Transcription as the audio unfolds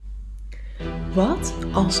Wat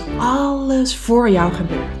als alles voor jou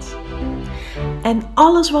gebeurt? En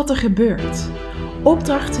alles wat er gebeurt,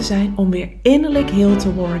 opdrachten zijn om weer innerlijk heel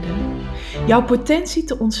te worden, jouw potentie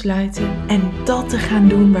te ontsluiten en dat te gaan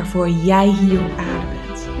doen waarvoor jij hier op aarde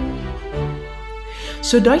bent.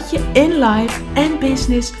 Zodat je in life en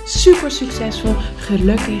business super succesvol,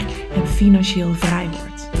 gelukkig en financieel vrij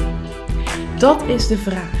wordt. Dat is de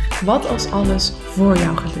vraag, wat als alles voor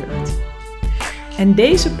jou gebeurt? En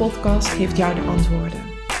deze podcast geeft jou de antwoorden.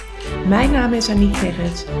 Mijn naam is Aniek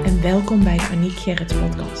Gerrits en welkom bij de Aniek Gerrits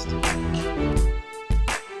podcast.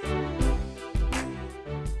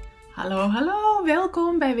 Hallo,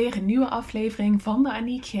 welkom bij weer een nieuwe aflevering van de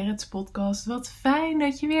Aniek Gerrits podcast. Wat fijn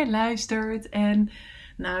dat je weer luistert. En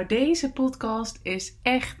nou, deze podcast is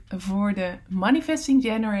echt voor de Manifesting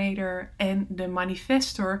Generator en de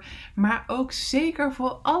Manifestor. Maar ook zeker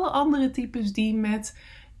voor alle andere types die met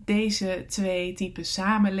deze twee types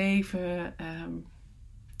samenleven,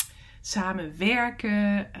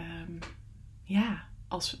 samenwerken.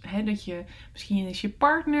 Dat je misschien is je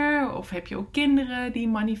partner of heb je ook kinderen die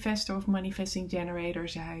manifestor of manifesting generator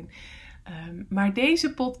zijn. Maar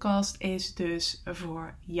deze podcast is dus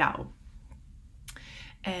voor jou.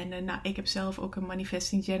 En ik heb zelf ook een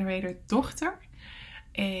manifesting generator dochter.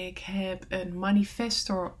 Ik heb een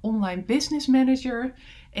manifestor online business manager.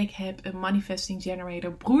 Ik heb een manifesting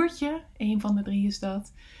generator broertje. Een van de drie is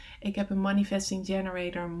dat. Ik heb een manifesting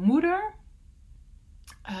generator moeder.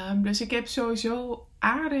 Dus ik heb sowieso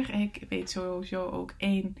aardig. Ik weet sowieso ook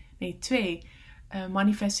twee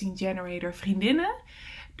manifesting generator vriendinnen.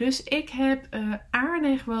 Dus ik heb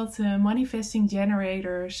aardig wat manifesting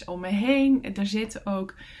generators om me heen. Er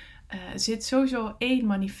zit sowieso 1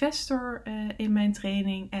 manifestor in mijn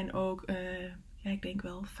training. En ook, ik denk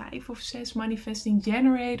wel 5 of 6 manifesting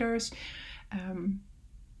generators.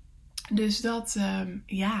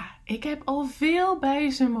 Ik heb al veel bij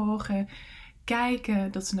ze mogen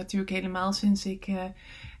kijken. Dat is natuurlijk helemaal sinds ik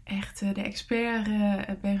echt de expert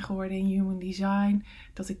ben geworden in human design.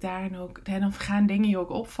 Dat ik daarin ook, dan gaan dingen je ook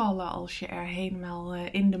opvallen als je er helemaal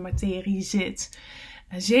in de materie zit.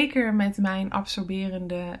 Zeker met mijn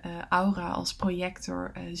absorberende aura als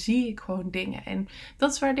projector zie ik gewoon dingen. En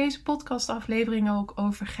dat is waar deze podcastaflevering ook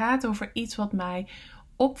over gaat. Over iets wat mij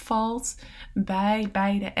opvalt bij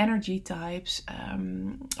beide energy types.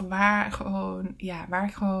 Waar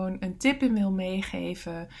ik gewoon een tip in wil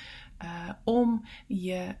meegeven. Om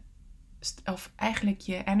je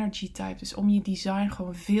energy type, dus om je design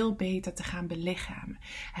gewoon veel beter te gaan belichamen.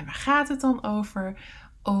 En waar gaat het dan over?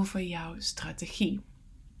 Over jouw strategie.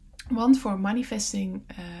 Want voor manifesting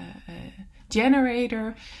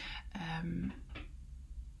generator,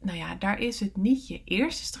 daar is het niet je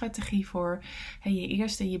eerste strategie voor.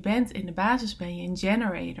 Je bent in de basis ben je een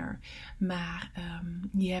generator. Maar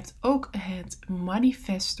je hebt ook het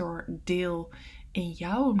manifestor deel in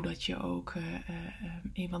jou, omdat je ook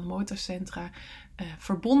een van de motorcentra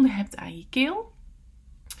verbonden hebt aan je keel.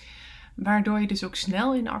 Waardoor je dus ook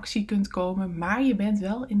snel in actie kunt komen, maar je bent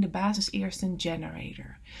wel in de basis eerst een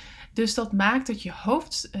generator. Dus dat maakt dat je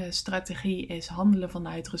hoofdstrategie is handelen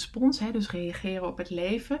vanuit respons, dus reageren op het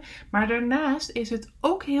leven. Maar daarnaast is het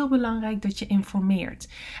ook heel belangrijk dat je informeert.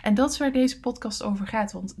 En dat is waar deze podcast over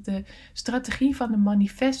gaat, want de strategie van de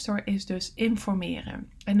manifestor is dus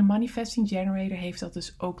informeren. En de manifesting generator heeft dat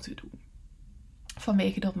dus ook te doen.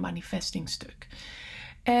 Vanwege dat manifesting stuk.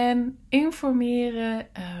 En informeren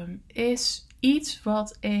is iets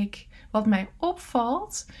wat mij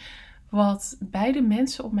opvalt. Wat bij de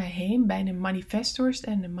mensen om mij heen, bij de manifestors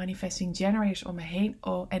en de manifesting generators om me heen.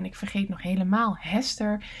 Oh, en ik vergeet nog helemaal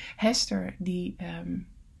Hester. Hester die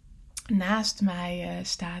naast mij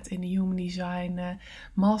staat in de Human Design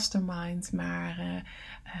Mastermind. Maar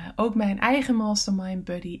ook mijn eigen Mastermind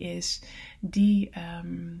buddy is. Die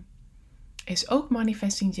is ook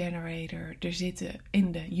manifesting generator. Er zitten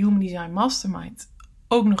in de Human Design Mastermind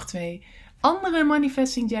ook nog 2 andere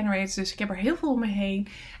manifesting generators. Dus ik heb er heel veel om me heen.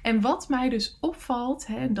 En wat mij dus opvalt,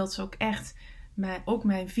 en dat is ook echt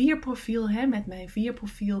mijn 4-profiel. Met mijn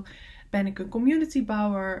 4-profiel ben ik een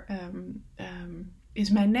communitybouwer. Is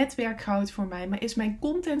mijn netwerk goud voor mij. Maar is mijn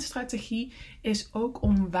contentstrategie is ook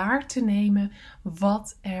om waar te nemen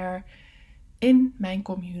wat er in mijn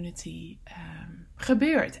community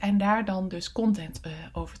gebeurt. En daar dan dus content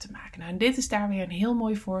over te maken. Nou, en dit is daar weer een heel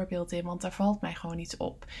mooi voorbeeld in. Want daar valt mij gewoon iets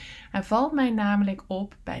op. Er valt mij namelijk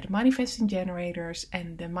op bij de manifesting generators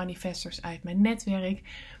en de manifestors uit mijn netwerk.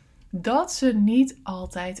 Dat ze niet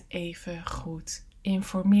altijd even goed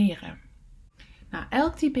informeren. Nou,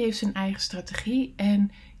 elk type heeft zijn eigen strategie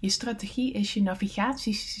en je strategie is je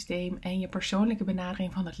navigatiesysteem en je persoonlijke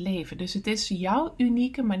benadering van het leven. Dus het is jouw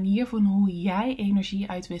unieke manier van hoe jij energie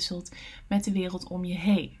uitwisselt met de wereld om je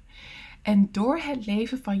heen. En door het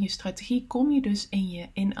leven van je strategie kom je dus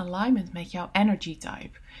in alignment met jouw energy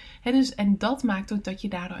type. En dat maakt ook dat je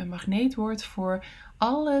daardoor een magneet wordt voor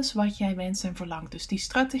alles wat jij wenst en verlangt. Dus die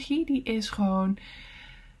strategie die is gewoon,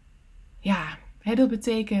 dat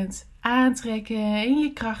betekent aantrekken, in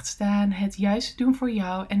je kracht staan, het juiste doen voor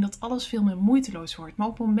jou en dat alles veel meer moeiteloos wordt. Maar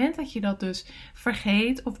op het moment dat je dat dus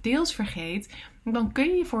vergeet of deels vergeet, dan kun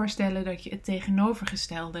je je voorstellen dat je het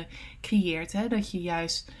tegenovergestelde creëert. Dat je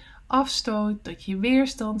juist afstoot, dat je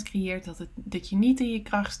weerstand creëert, dat je niet in je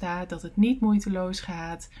kracht staat, dat het niet moeiteloos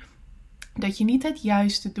gaat, dat je niet het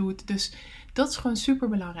juiste doet. Dus dat is gewoon super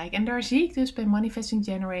belangrijk. En daar zie ik dus bij manifesting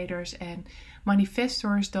generators en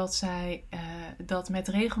manifestors dat zij dat met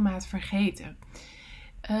regelmaat vergeten.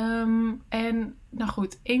 En nou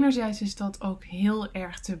goed, enerzijds is dat ook heel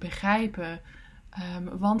erg te begrijpen.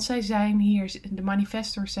 Want zij zijn hier, de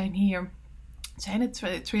manifestors zijn hier. Het zijn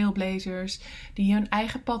de trailblazers die hun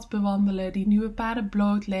eigen pad bewandelen, die nieuwe paden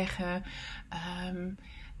blootleggen.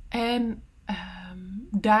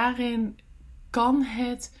 Daarin kan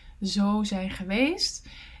het zo zijn geweest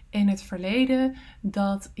in het verleden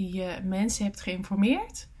dat je mensen hebt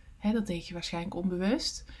geïnformeerd. Dat deed je waarschijnlijk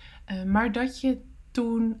onbewust. Maar dat je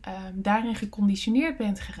toen daarin geconditioneerd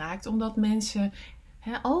bent geraakt omdat mensen,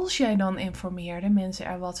 als jij dan informeerde, mensen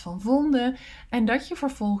er wat van vonden. En dat je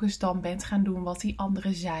vervolgens dan bent gaan doen wat die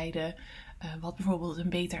anderen zeiden. Wat bijvoorbeeld een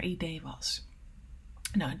beter idee was.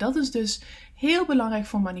 Nou, dat is dus heel belangrijk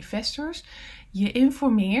voor manifestors. Je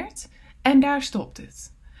informeert en daar stopt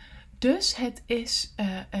het. Dus het is,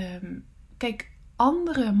 kijk,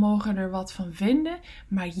 anderen mogen er wat van vinden,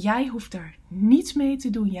 maar jij hoeft daar niets mee te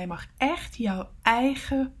doen. Jij mag echt jouw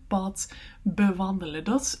eigen pad bewandelen.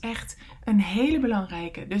 Dat is echt een hele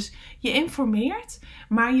belangrijke. Dus je informeert,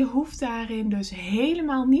 maar je hoeft daarin dus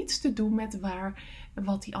helemaal niets te doen met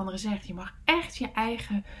wat die andere zegt. Je mag echt je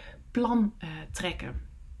eigen plan trekken.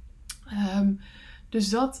 Dus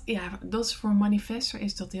dat is voor een manifestor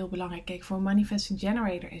is dat heel belangrijk. Kijk, voor een manifesting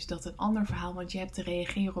generator is dat een ander verhaal. Want je hebt te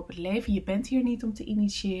reageren op het leven. Je bent hier niet om te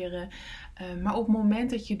initiëren. Maar op het moment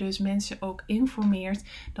dat je dus mensen ook informeert,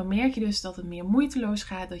 dan merk je dus dat het meer moeiteloos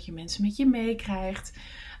gaat. Dat je mensen met je meekrijgt.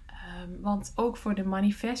 Want ook voor de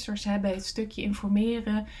manifestors bij het stukje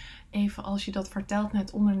informeren. Even als je dat vertelt naar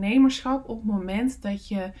het ondernemerschap. Op het moment dat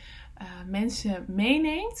je mensen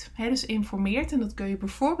meeneemt. Dus informeert. En dat kun je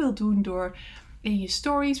bijvoorbeeld doen door in je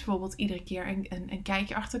stories bijvoorbeeld iedere keer een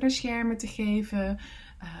kijkje achter de schermen te geven.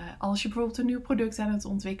 Als je bijvoorbeeld een nieuw product aan het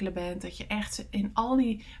ontwikkelen bent. Dat je echt in al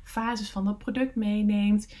die fases van dat product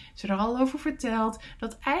meeneemt. Ze er al over vertelt.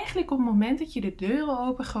 Dat eigenlijk op het moment dat je de deuren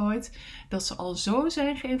opengooit. Dat ze al zo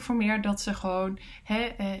zijn geïnformeerd. Dat ze gewoon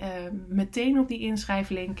meteen op die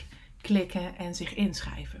inschrijflink klikken en zich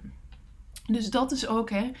inschrijven. Dus dat is ook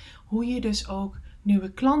hoe je dus ook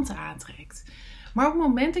nieuwe klanten aantrekt. Maar op het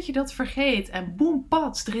moment dat je dat vergeet en boem,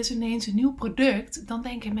 pats, er is ineens een nieuw product, dan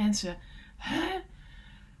denken mensen,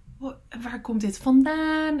 waar komt dit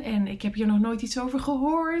vandaan? En ik heb hier nog nooit iets over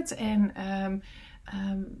gehoord. En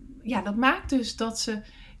dat maakt dus dat ze,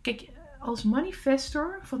 kijk, als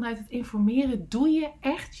manifestor vanuit het informeren doe je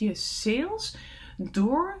echt je sales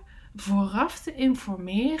door vooraf te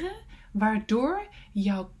informeren, waardoor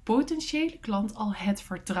jouw potentiële klant al het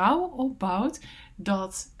vertrouwen opbouwt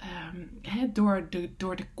dat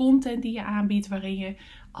door de content die je aanbiedt, waarin je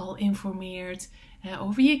al informeert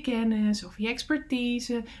over je kennis, over je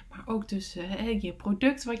expertise, maar ook dus je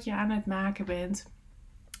product wat je aan het maken bent.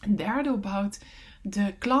 En daardoor bouwt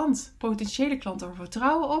de potentiële klant er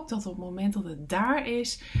vertrouwen op dat op het moment dat het daar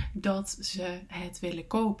is, dat ze het willen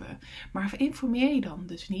kopen. Maar informeer je dan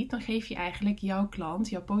dus niet, dan geef je eigenlijk jouw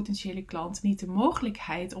potentiële klant, niet de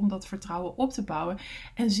mogelijkheid om dat vertrouwen op te bouwen.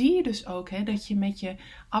 En zie je dus ook dat je met je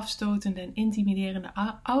afstotende en intimiderende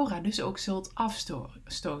aura dus ook zult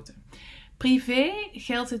afstoten. Privé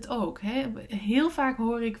geldt het ook. Heel vaak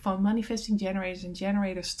hoor ik van manifesting generators en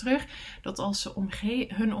generators terug dat als ze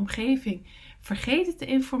hun omgeving vergeten te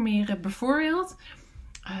informeren, bijvoorbeeld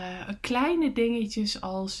kleine dingetjes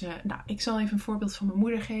als, ik zal even een voorbeeld van mijn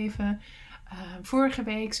moeder geven. Vorige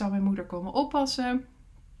week zou mijn moeder komen oppassen.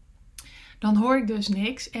 Dan hoor ik dus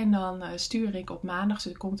niks en dan stuur ik op maandag,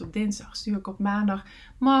 ze komt op dinsdag, stuur ik op maandag,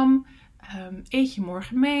 mam, eet je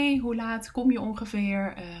morgen mee? Hoe laat kom je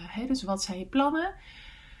ongeveer? Dus wat zijn je plannen?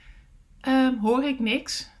 Hoor ik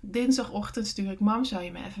niks. Dinsdagochtend stuur ik: mam, zou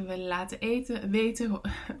je me even willen laten weten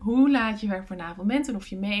hoe laat je werk vanavond bent en of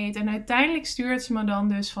je mee eet. En uiteindelijk stuurt ze me dan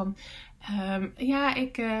dus van: ja,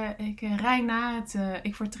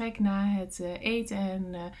 ik vertrek na het eten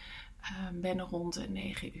en ben er rond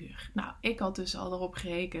 9 uur. Nou, ik had dus al erop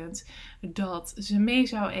gerekend dat ze mee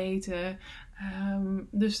zou eten.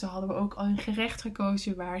 Dus daar hadden we ook al een gerecht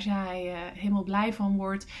gekozen waar zij helemaal blij van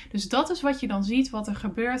wordt. Dus dat is wat je dan ziet, wat er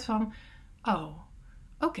gebeurt van: oh,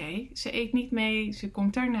 oké, ze eet niet mee, ze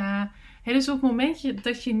komt daarna. Dus op het momentje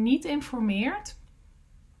dat je niet informeert,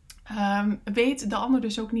 weet de ander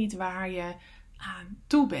dus ook niet waar je aan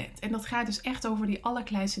toe bent. En dat gaat dus echt over die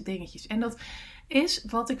allerkleinste dingetjes. En dat is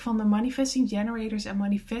wat ik van de manifesting generators en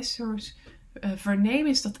manifestors verneem,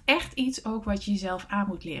 is dat echt iets ook wat je jezelf aan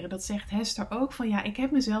moet leren. Dat zegt Hester ook van: ja, ik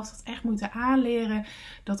heb mezelf dat echt moeten aanleren.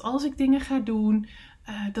 Dat als ik dingen ga doen,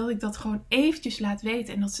 dat ik dat gewoon eventjes laat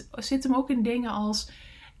weten. En dat zit hem ook in dingen als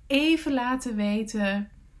even laten weten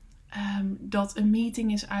dat een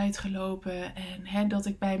meeting is uitgelopen en dat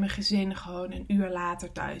ik bij mijn gezin gewoon een uur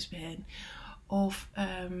later thuis ben. Of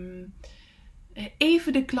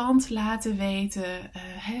even de klant laten weten.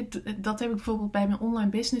 Dat heb ik bijvoorbeeld bij mijn online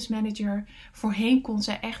business manager. Voorheen kon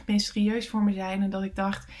zij echt mysterieus voor me zijn. En dat ik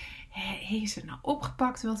dacht: heeft ze nou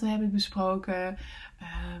opgepakt wat we hebben besproken?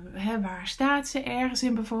 Waar staat ze ergens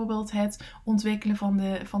in bijvoorbeeld het ontwikkelen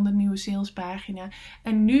van de nieuwe salespagina?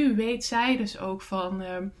 En nu weet zij dus ook van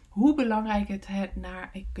hoe belangrijk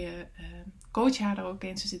ik coach haar er ook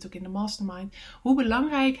in. Ze zit ook in de mastermind. Hoe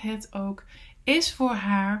belangrijk het ook is voor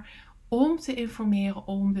haar om te informeren,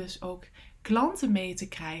 om dus ook klanten mee te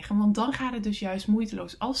krijgen. Want dan gaat het dus juist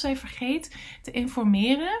moeiteloos. Als zij vergeet te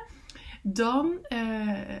informeren, dan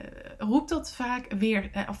roept dat vaak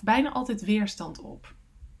of bijna altijd weerstand op.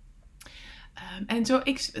 En zo,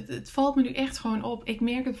 het valt me nu echt gewoon op. Ik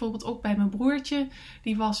merk het bijvoorbeeld ook bij mijn broertje.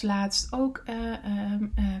 Die was laatst ook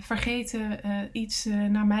vergeten iets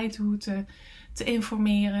naar mij toe te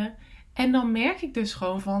informeren. En dan merk ik dus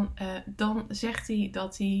gewoon van, dan zegt hij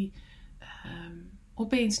dat hij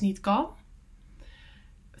opeens niet kan.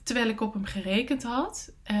 Terwijl ik op hem gerekend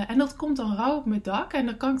had. En dat komt dan rauw op mijn dak. En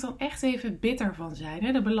daar kan ik dan echt even bitter van zijn.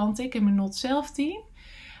 Hè? Dan beland ik in mijn not self team.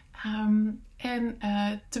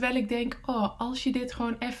 Terwijl ik denk: oh, als je dit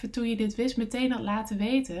gewoon even toen je dit wist meteen had laten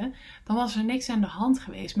weten, dan was er niks aan de hand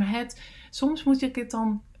geweest. Maar soms moet ik het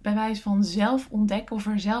dan bij wijze van zelf ontdekken of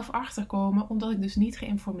er zelf achter komen, omdat ik dus niet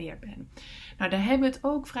geïnformeerd ben. Nou, daar hebben we het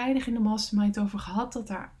ook vrijdag in de mastermind over gehad, dat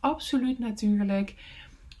daar absoluut natuurlijk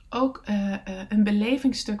ook een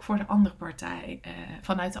belevingsstuk voor de andere partij,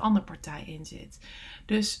 vanuit de andere partij in zit.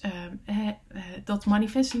 Dus dat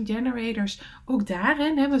manifesting generators ook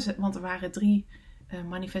daarin hebben ze, want er waren 3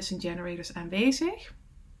 manifesting generators aanwezig.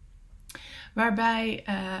 Waarbij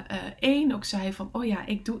één ook zei van: oh ja,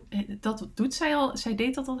 dat doet zij al. Zij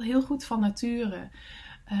deed dat al heel goed van nature.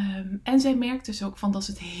 En zij merkt dus ook van dat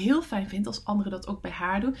ze het heel fijn vindt als anderen dat ook bij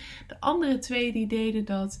haar doen. De andere 2 die deden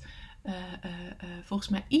dat volgens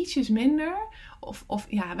mij ietsjes minder. Of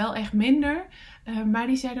ja, wel echt minder. Maar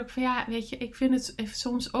die zeiden ook van: ja, weet je, ik vind het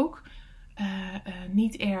soms ook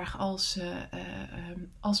niet erg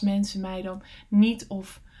als mensen mij dan niet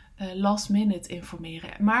of last minute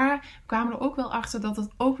informeren. Maar we kwamen er ook wel achter dat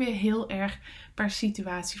het ook weer heel erg per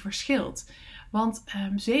situatie verschilt. Want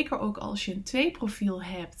zeker ook als je een 2-profiel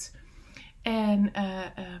hebt en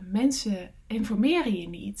mensen informeren je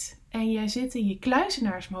niet en jij zit in je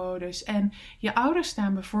kluizenaarsmodus en je ouders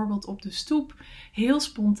staan bijvoorbeeld op de stoep heel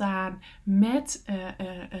spontaan met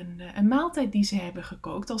een maaltijd die ze hebben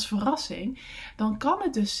gekookt als verrassing, dan kan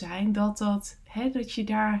het dus zijn dat je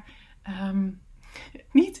daar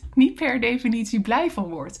niet per definitie blij van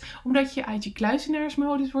wordt. Omdat je uit je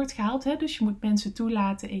kluizenaarsmodus wordt gehaald. Dus je moet mensen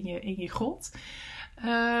toelaten in je god.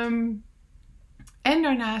 En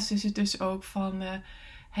daarnaast is het dus ook van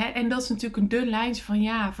en dat is natuurlijk een dun lijntje van: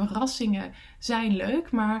 ja, verrassingen zijn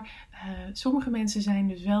leuk. Maar sommige mensen zijn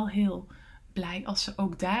dus wel heel blij als ze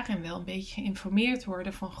ook daarin wel een beetje geïnformeerd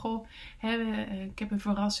worden. Van: goh, ik heb een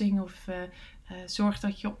verrassing. Of zorg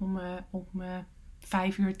dat je om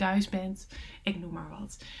 5 uur thuis bent. Ik noem maar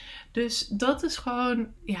wat. Dus dat is gewoon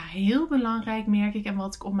heel belangrijk, merk ik. En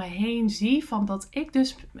wat ik om mij heen zie, van dat ik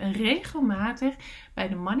dus regelmatig bij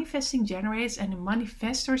de manifesting generators en de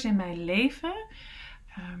manifestors in mijn leven,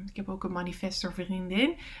 ik heb ook een manifestor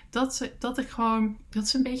vriendin, dat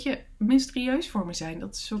ze een beetje mysterieus voor me zijn.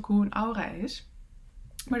 Dat is ook hoe een aura is.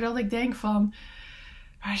 Maar dat ik denk van: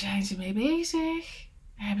 waar zijn ze mee bezig?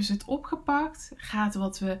 Hebben ze het opgepakt? Gaat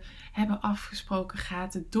wat we hebben afgesproken,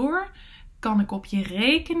 gaat het door? Kan ik op je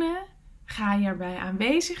rekenen? Ga je erbij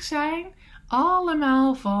aanwezig zijn?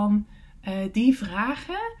 Allemaal van die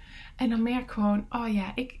vragen. En dan merk ik gewoon,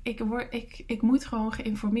 ik moet gewoon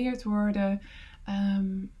geïnformeerd worden.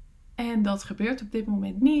 En dat gebeurt op dit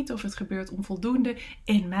moment niet. Of het gebeurt onvoldoende.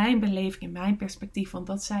 In mijn beleving, in mijn perspectief. Want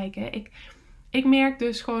dat zei ik. Hè. Ik merk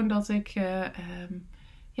dus gewoon dat ik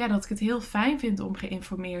het heel fijn vind om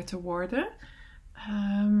geïnformeerd te worden.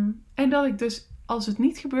 En dat ik dus, als het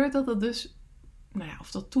niet gebeurt, dat het dus,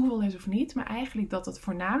 of dat toeval is of niet. Maar eigenlijk dat het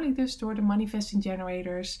voornamelijk dus door de manifesting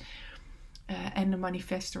generators en de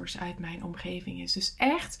manifestors uit mijn omgeving is. Dus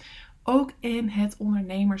echt ook in het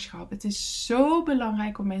ondernemerschap. Het is zo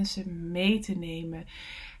belangrijk om mensen mee te nemen.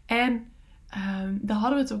 En daar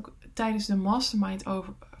hadden we het ook tijdens de mastermind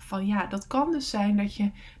over. Van dat kan dus zijn dat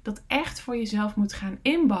je dat echt voor jezelf moet gaan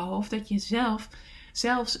inbouwen. Of dat je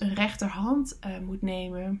zelfs een rechterhand moet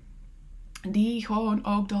nemen. Die gewoon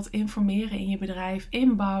ook dat informeren in je bedrijf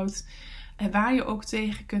inbouwt. En waar je ook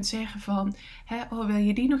tegen kunt zeggen van, wil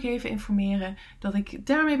je die nog even informeren dat ik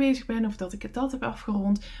daarmee bezig ben of dat ik dat heb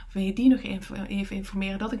afgerond. Of wil je die nog even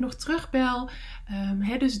informeren dat ik nog terugbel.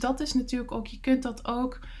 Dus dat is natuurlijk ook, je kunt dat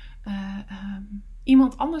ook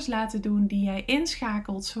iemand anders laten doen die jij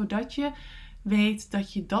inschakelt, zodat je weet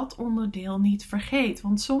dat je dat onderdeel niet vergeet.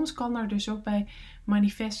 Want soms kan er dus ook bij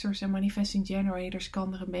manifestors en manifesting generators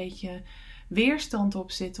kan er een beetje weerstand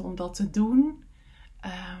op zitten om dat te doen.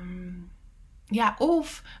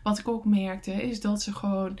 Of wat ik ook merkte is dat ze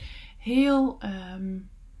gewoon heel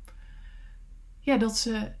dat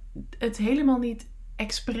ze het helemaal niet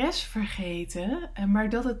expres vergeten, maar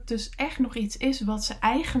dat het dus echt nog iets is wat ze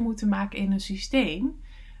eigen moeten maken in hun systeem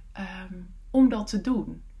om dat te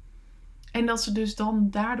doen. En dat ze dus dan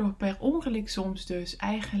daardoor per ongeluk soms dus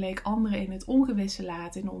eigenlijk anderen in het ongewisse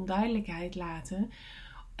laten, in de onduidelijkheid laten,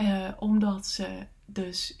 omdat ze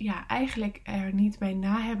dus eigenlijk er niet bij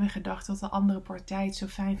na hebben gedacht dat de andere partij het zo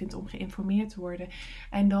fijn vindt om geïnformeerd te worden.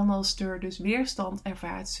 En dan als er dus weerstand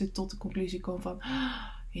ervaart, ze tot de conclusie komen van,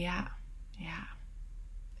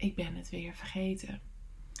 ik ben het weer vergeten.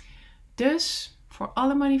 Dus voor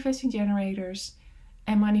alle manifesting generators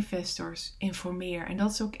en manifestors, informeer. En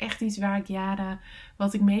dat is ook echt iets waar ik Jada,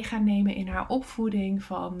 wat ik mee ga nemen in haar opvoeding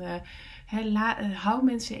van, hou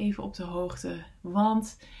mensen even op de hoogte.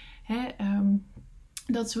 Want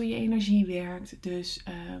dat is hoe je energie werkt. Dus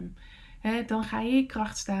dan ga je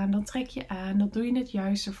kracht staan, dan trek je aan, dan doe je het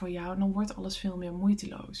juiste voor jou en dan wordt alles veel meer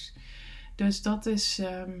moeiteloos. Dus dat is,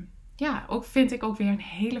 vind ik ook weer een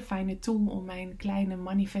hele fijne tool om mijn kleine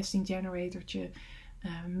manifesting generatortje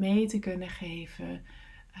mee te kunnen geven.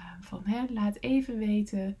 Laat even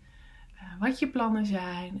weten wat je plannen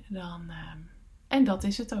zijn. En dat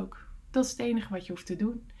is het ook. Dat is het enige wat je hoeft te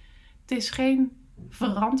doen. Het is geen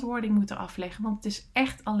verantwoording moeten afleggen, want het is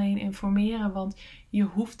echt alleen informeren, want je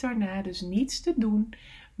hoeft daarna dus niets te doen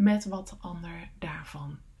met wat de ander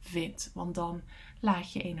daarvan vindt, want dan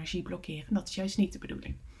laat je energie blokkeren. Dat is juist niet de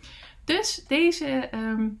bedoeling. Dus deze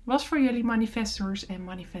was voor jullie manifestors en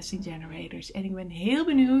manifesting generators en ik ben heel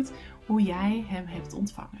benieuwd hoe jij hem hebt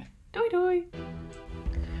ontvangen. Doei doei!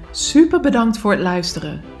 Super bedankt voor het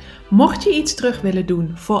luisteren. Mocht je iets terug willen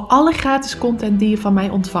doen voor alle gratis content die je van mij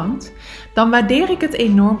ontvangt, dan waardeer ik het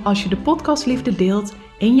enorm als je de podcast liefde deelt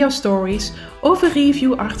in jouw stories of een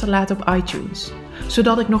review achterlaat op iTunes.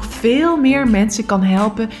 Zodat ik nog veel meer mensen kan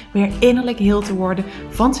helpen weer innerlijk heel te worden,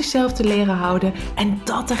 van zichzelf te leren houden en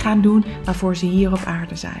dat te gaan doen waarvoor ze hier op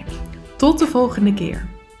aarde zijn. Tot de volgende keer.